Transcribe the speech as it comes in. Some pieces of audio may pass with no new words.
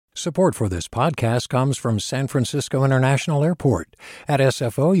Support for this podcast comes from San Francisco International Airport. At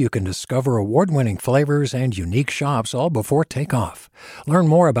SFO, you can discover award-winning flavors and unique shops all before takeoff. Learn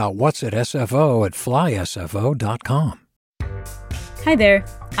more about what's at SFO at flysfo.com. Hi there,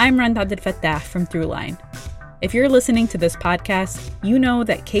 I'm Rand Abdel Fattah from Throughline. If you're listening to this podcast, you know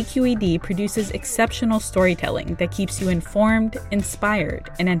that KQED produces exceptional storytelling that keeps you informed, inspired,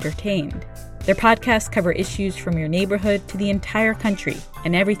 and entertained. Their podcasts cover issues from your neighborhood to the entire country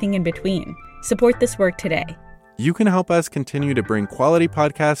and everything in between. Support this work today. You can help us continue to bring quality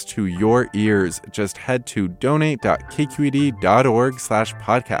podcasts to your ears. Just head to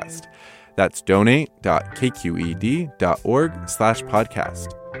donate.kqed.org/podcast. That's donate.kqed.org/podcast.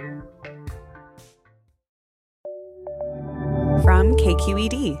 From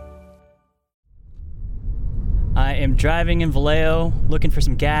KQED. I am driving in Vallejo, looking for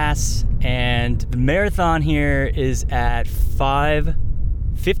some gas, and the marathon here is at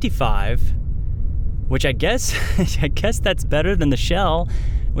 5:55, which I guess that's better than the Shell,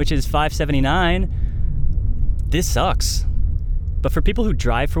 which is 5:79. This sucks. But for people who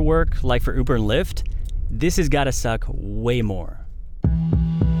drive for work, like for Uber and Lyft, this has got to suck way more.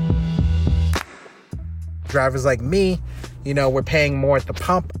 Drivers like me, we're paying more at the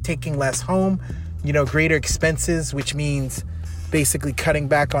pump, taking less home, greater expenses, which means basically cutting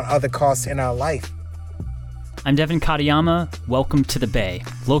back on other costs in our life. I'm Devin Katayama. Welcome to the Bay.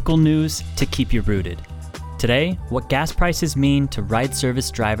 Local news to keep you rooted. Today, what gas prices mean to ride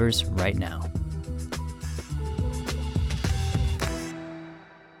service drivers right now.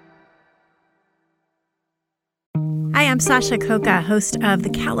 Hi, I'm Sasha Khokha, host of the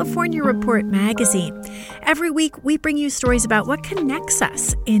California Report magazine. Every week, we bring you stories about what connects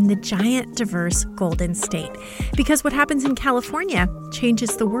us in the giant, diverse Golden State. Because what happens in California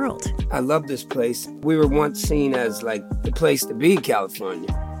changes the world. I love this place. We were once seen as like the place to be, California.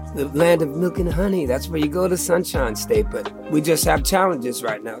 The land of milk and honey. That's where you go to Sunshine State, but we just have challenges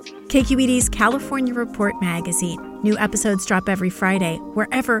right now. KQED's California Report magazine. New episodes drop every Friday,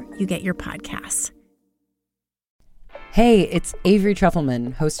 wherever you get your podcasts. Hey, it's Avery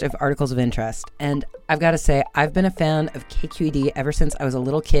Trufelman, host of Articles of Interest, and I've got to say, I've been a fan of KQED ever since I was a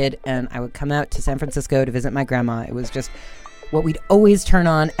little kid, and I would come out to San Francisco to visit my grandma. It was just what we'd always turn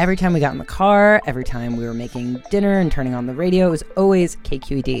on every time we got in the car, every time we were making dinner and turning on the radio. It was always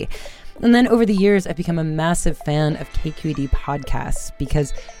KQED. And then over the years, I've become a massive fan of KQED podcasts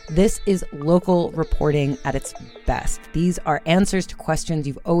because this is local reporting at its best. These are answers to questions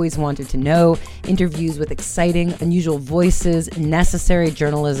you've always wanted to know, interviews with exciting, unusual voices, necessary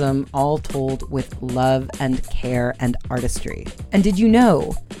journalism, all told with love and care and artistry. And did you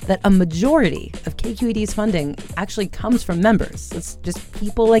know that a majority of KQED's funding actually comes from members? It's just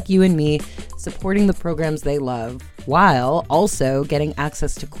people like you and me supporting the programs they love, while also getting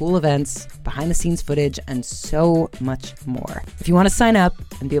access to cool events, behind-the-scenes footage, and so much more. If you want to sign up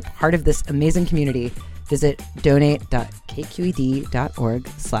and be a part of this amazing community, visit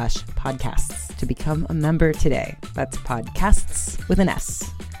donate.kqed.org/podcasts to become a member today. That's podcasts with an S.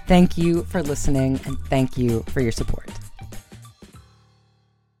 Thank you for listening, and thank you for your support.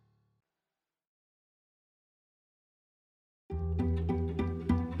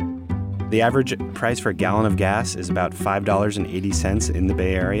 The average price for a gallon of gas is about $5.80 in the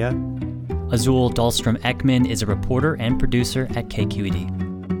Bay Area. Azul Dahlstrom-Ekman is a reporter and producer at KQED.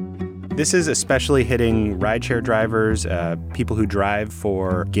 This is especially hitting rideshare drivers, people who drive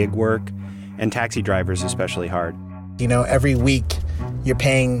for gig work, and taxi drivers especially hard. Every week you're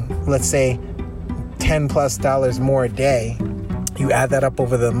paying, let's say, $10+ more a day. You add that up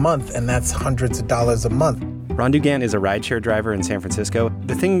over the month, and that's hundreds of dollars a month. Ron Dugan is a rideshare driver in San Francisco.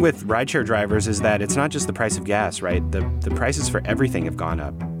 The thing with rideshare drivers is that it's not just the price of gas, right? The prices for everything have gone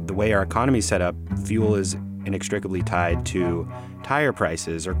up. The way our economy is set up, fuel is inextricably tied to tire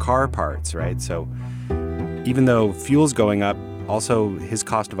prices or car parts, right? So even though fuel's going up, also his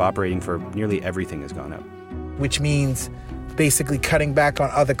cost of operating for nearly everything has gone up. Which means basically cutting back on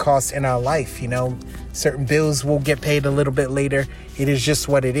other costs in our life. Certain bills will get paid a little bit later. It is just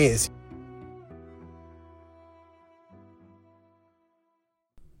what it is.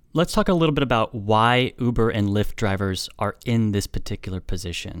 Let's talk a little bit about why Uber and Lyft drivers are in this particular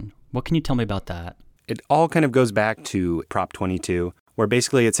position. What can you tell me about that? It all kind of goes back to Prop 22, where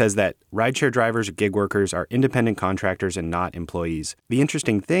basically it says that rideshare drivers or gig workers are independent contractors and not employees. The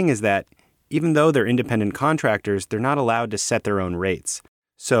interesting thing is that even though they're independent contractors, they're not allowed to set their own rates.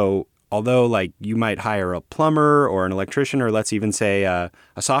 So although you might hire a plumber or an electrician, or let's even say a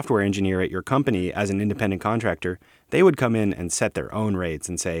software engineer at your company as an independent contractor, they would come in and set their own rates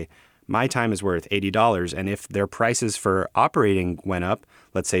and say, my time is worth $80. And if their prices for operating went up,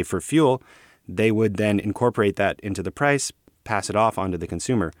 let's say for fuel, they would then incorporate that into the price, pass it off onto the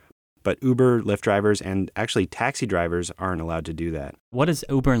consumer. But Uber, Lyft drivers, and actually taxi drivers aren't allowed to do that. What has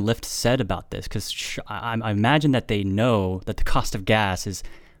Uber and Lyft said about this? Because I imagine that they know that the cost of gas is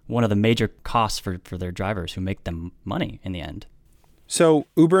one of the major costs for their drivers who make them money in the end. So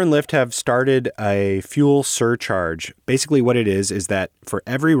Uber and Lyft have started a fuel surcharge. Basically what it is that for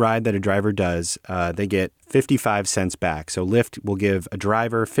every ride that a driver does, they get 55 cents back. So Lyft will give a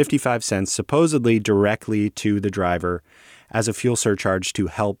driver 55 cents supposedly directly to the driver as a fuel surcharge to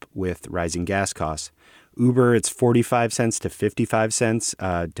help with rising gas costs. Uber, it's 45 cents to 55 cents,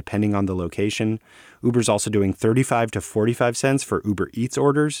 depending on the location. Uber's also doing 35 to 45 cents for Uber Eats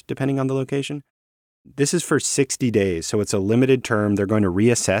orders, depending on the location. This is for 60 days, so it's a limited term. They're going to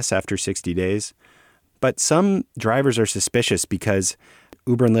reassess after 60 days. But some drivers are suspicious because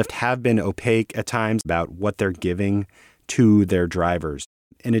Uber and Lyft have been opaque at times about what they're giving to their drivers.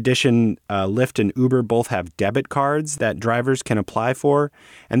 In addition, Lyft and Uber both have debit cards that drivers can apply for.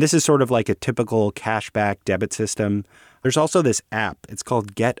 And this is sort of like a typical cashback debit system. There's also this app. It's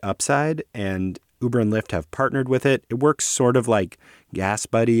called Get Upside, and Uber and Lyft have partnered with it. It works sort of like Gas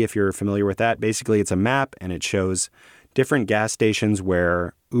Buddy, if you're familiar with that. Basically, it's a map, and it shows different gas stations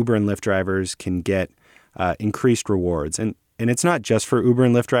where Uber and Lyft drivers can get increased rewards. And it's not just for Uber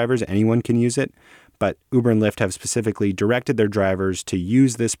and Lyft drivers. Anyone can use it. But Uber and Lyft have specifically directed their drivers to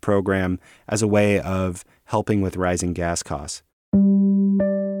use this program as a way of helping with rising gas costs.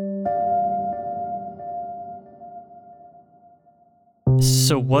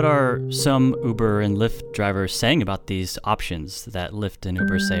 So what are some Uber and Lyft drivers saying about these options that Lyft and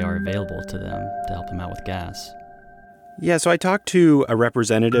Uber say are available to them to help them out with gas? Yeah, so I talked to a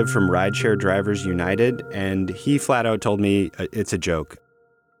representative from Rideshare Drivers United, and he flat out told me it's a joke.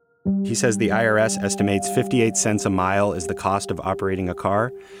 He says the IRS estimates 58 cents a mile is the cost of operating a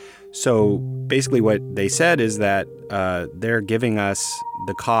car. So basically what they said is that they're giving us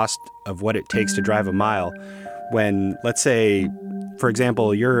the cost of what it takes to drive a mile when, let's say, for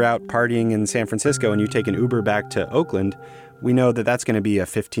example, you're out partying in San Francisco and you take an Uber back to Oakland. We know that that's going to be a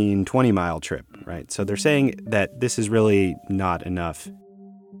 15, 20-mile trip, right? So they're saying that this is really not enough.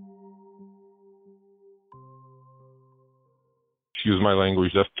 Excuse my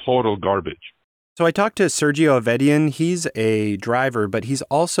language, that's total garbage. So I talked to Sergio Avedian. He's a driver, but he's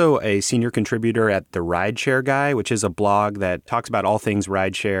also a senior contributor at The Rideshare Guy, which is a blog that talks about all things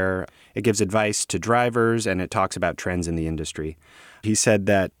rideshare. It gives advice to drivers, and it talks about trends in the industry. He said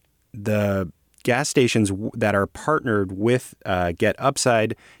that the gas stations that are partnered with Get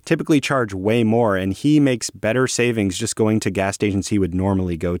Upside typically charge way more, and he makes better savings just going to gas stations he would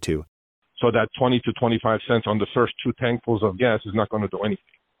normally go to. So that 20 to 25 cents on the first 2 tankfuls of gas is not going to do anything.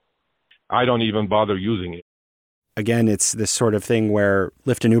 I don't even bother using it. Again, it's this sort of thing where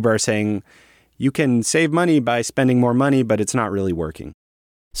Lyft and Uber are saying you can save money by spending more money, but it's not really working.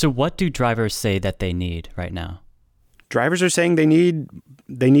 So what do drivers say that they need right now? Drivers are saying they need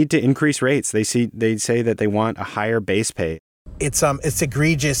to increase rates. They say that they want a higher base pay. It's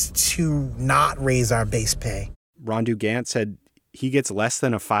egregious to not raise our base pay. Ron Dugant said he gets less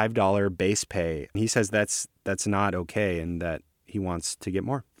than a $5 base pay. He says that's not okay and that he wants to get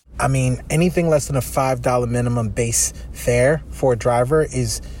more. I mean, anything less than a $5 minimum base fare for a driver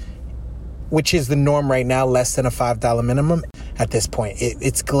which is the norm right now, less than a $5 minimum at this point.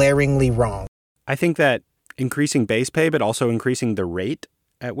 It's glaringly wrong. I think that increasing base pay, but also increasing the rate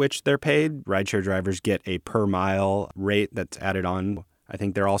at which they're paid. Rideshare drivers get a per mile rate that's added on. I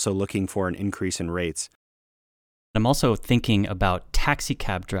think they're also looking for an increase in rates. I'm also thinking about taxi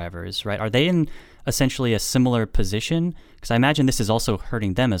cab drivers, right? Are they in essentially a similar position? Because I imagine this is also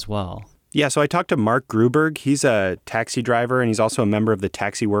hurting them as well. Yeah, so I talked to Mark Gruberg. He's a taxi driver, and he's also a member of the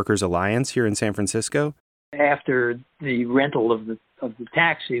Taxi Workers Alliance here in San Francisco. After the rental of the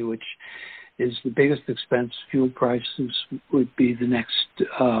taxi, which is the biggest expense, fuel prices would be the next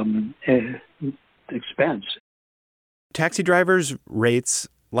expense. Taxi drivers' rates,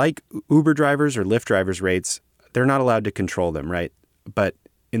 like Uber drivers or Lyft drivers' rates, they're not allowed to control them, right? But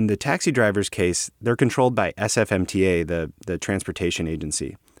in the taxi driver's case, they're controlled by SFMTA, the transportation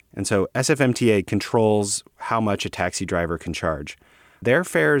agency. And so SFMTA controls how much a taxi driver can charge. Their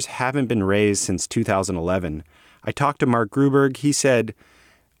fares haven't been raised since 2011. I talked to Mark Gruberg. He said,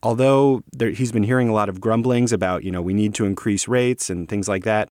 although he's been hearing a lot of grumblings about, we need to increase rates and things like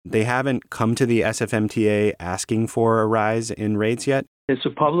that, they haven't come to the SFMTA asking for a rise in rates yet. It's a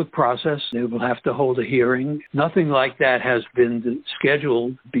public process. They will have to hold a hearing. Nothing like that has been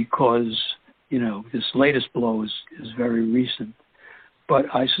scheduled because, this latest blow is very recent. But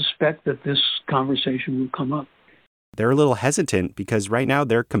I suspect that this conversation will come up. They're a little hesitant because right now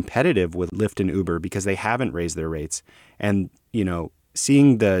they're competitive with Lyft and Uber because they haven't raised their rates. And,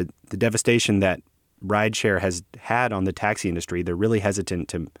 seeing the devastation that rideshare has had on the taxi industry, they're really hesitant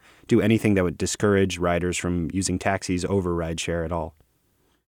to do anything that would discourage riders from using taxis over rideshare at all.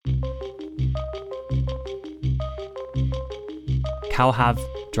 How have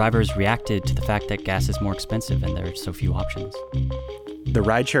drivers reacted to the fact that gas is more expensive and there are so few options? The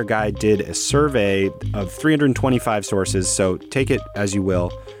Rideshare Guide did a survey of 325 sources, so take it as you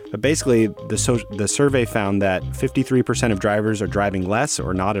will. But basically, the survey found that 53% of drivers are driving less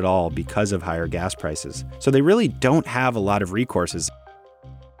or not at all because of higher gas prices. So they really don't have a lot of recourses.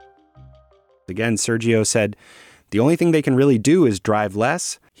 Again, Sergio said the only thing they can really do is drive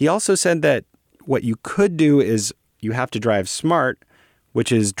less. He also said that what you could do is you have to drive smart,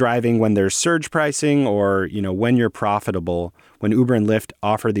 which is driving when there's surge pricing or, when you're profitable, when Uber and Lyft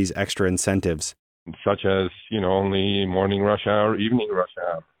offer these extra incentives. Such as, only morning rush hour, evening rush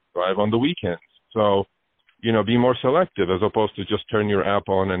hour, drive on the weekends. So, be more selective as opposed to just turn your app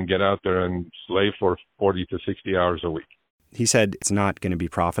on and get out there and slave for 40 to 60 hours a week. He said it's not going to be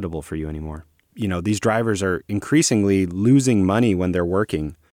profitable for you anymore. These drivers are increasingly losing money when they're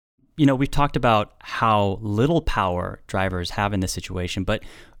working. We've talked about how little power drivers have in this situation, but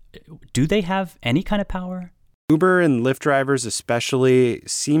do they have any kind of power? Uber and Lyft drivers especially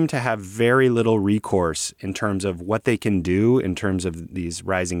seem to have very little recourse in terms of what they can do in terms of these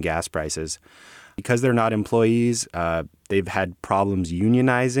rising gas prices. Because they're not employees, they've had problems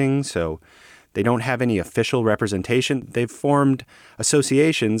unionizing, so they don't have any official representation. They've formed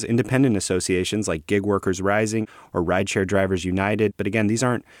associations, independent associations like Gig Workers Rising or Rideshare Drivers United. But again, these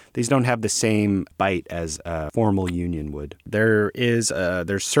don't have the same bite as a formal union would. There's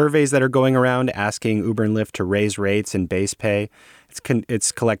surveys that are going around asking Uber and Lyft to raise rates and base pay.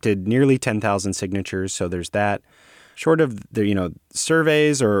 It's collected nearly 10,000 signatures, so there's that. Short of the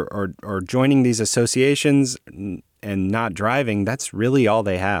surveys or joining these associations and not driving, that's really all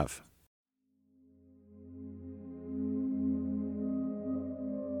they have.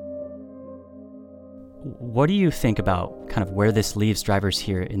 What do you think about kind of where this leaves drivers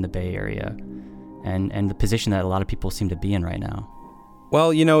here in the Bay Area and the position that a lot of people seem to be in right now?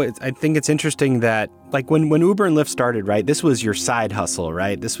 Well, I think it's interesting that when Uber and Lyft started, right, this was your side hustle,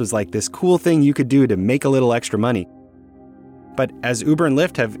 right? This was like this cool thing you could do to make a little extra money. But as Uber and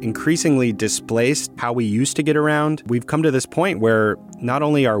Lyft have increasingly displaced how we used to get around, we've come to this point where not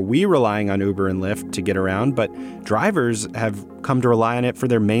only are we relying on Uber and Lyft to get around, but drivers have come to rely on it for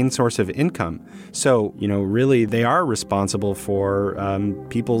their main source of income. So, really they are responsible for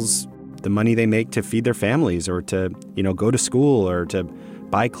the money they make to feed their families or to, go to school or to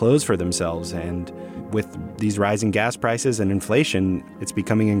buy clothes for themselves. And with these rising gas prices and inflation, it's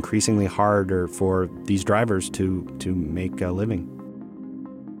becoming increasingly harder for these drivers to make a living.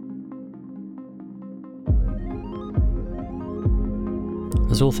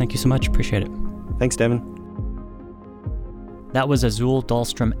 Azul, thank you so much. Appreciate it. Thanks, Devin. That was Azul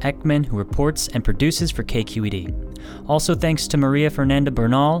Dahlstrom-Ekman, who reports and produces for KQED. Also thanks to Maria Fernanda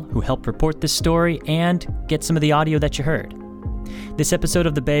Bernal, who helped report this story and get some of the audio that you heard. This episode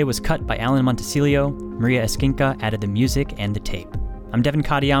of The Bay was cut by Alan Montecillo. Maria Esquinca added the music and the tape. I'm Devin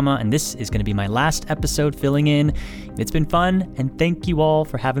Katayama, and this is going to be my last episode filling in. It's been fun, and thank you all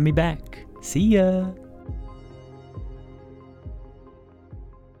for having me back. See ya!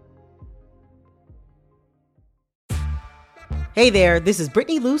 Hey there, this is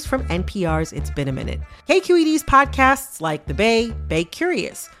Brittany Luce from NPR's It's Been a Minute. KQED's podcasts like The Bay, Bay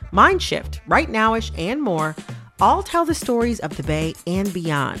Curious, Mindshift, Right Nowish, and more all tell the stories of the Bay and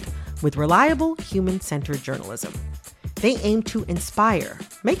beyond with reliable, human-centered journalism. They aim to inspire,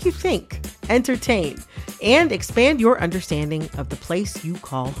 make you think, entertain, and expand your understanding of the place you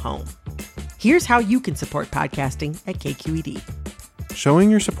call home. Here's how you can support podcasting at KQED.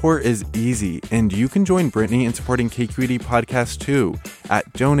 Showing your support is easy, and you can join Brittany in supporting KQED Podcast too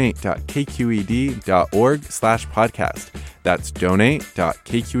at donate.kqed.org/podcast. That's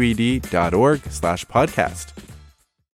donate.kqed.org/podcast.